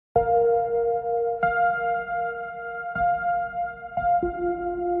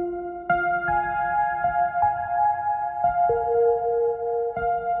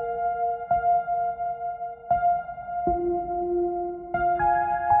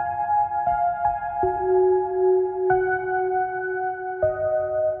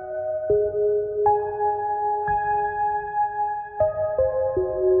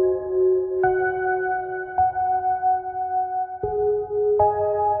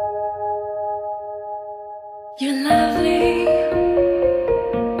You're lovely,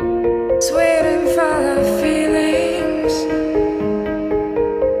 sweet and full of feelings,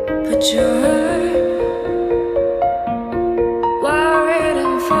 but you're worried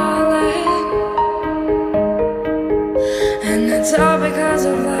and falling, and it's all because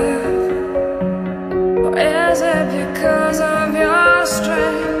of love. Or is it because of your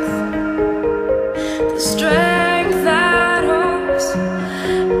strength? The strength that hopes,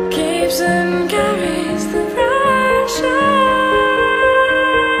 keeps and carries the pressure.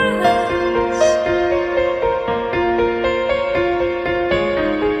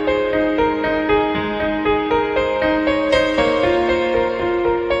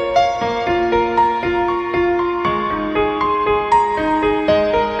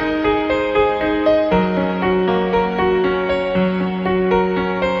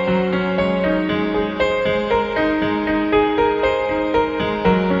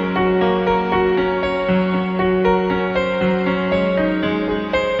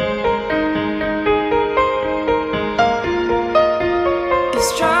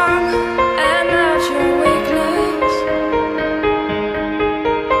 Strong and not your weakness,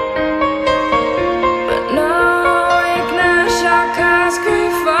 but no weakness shall cause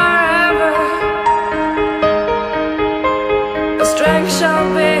grief forever. Your strength shall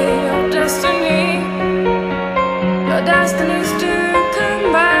be your destiny. Your destinies do come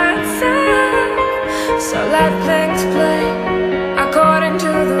by itself. So let things play according to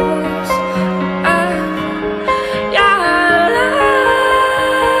the rules of your life.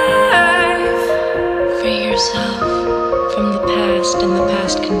 Free yourself from the past, and the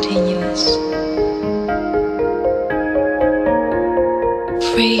past continues.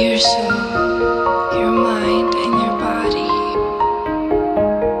 Free your soul, your mind, and your body.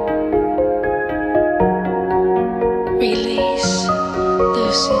 Release,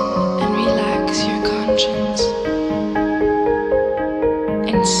 loosen, and relax your conscience,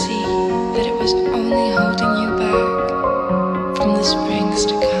 and see that it was only holding you back from the springs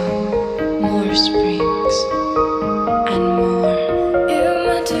to come. More springs and more. You,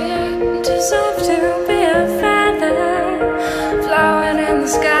 my dear, deserve to be a feather flowing in the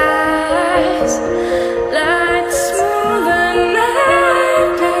skies, like smooth and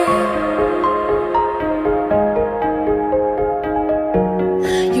happy.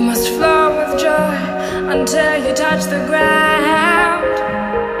 You must flow with joy until you touch the ground.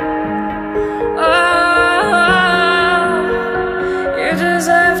 Oh, you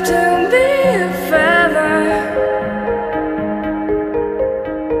deserve to be a feather.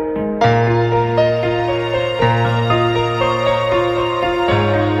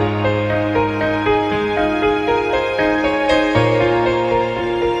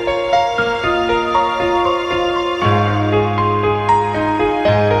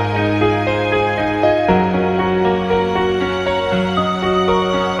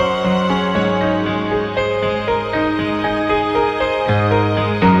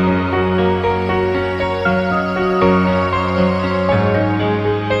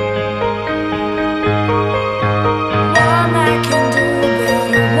 One that can do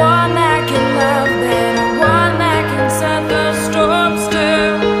better, one that can love better, one that can set the storm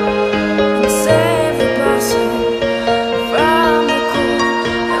still and save the blossom from the cold.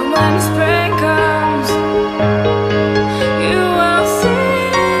 And when spring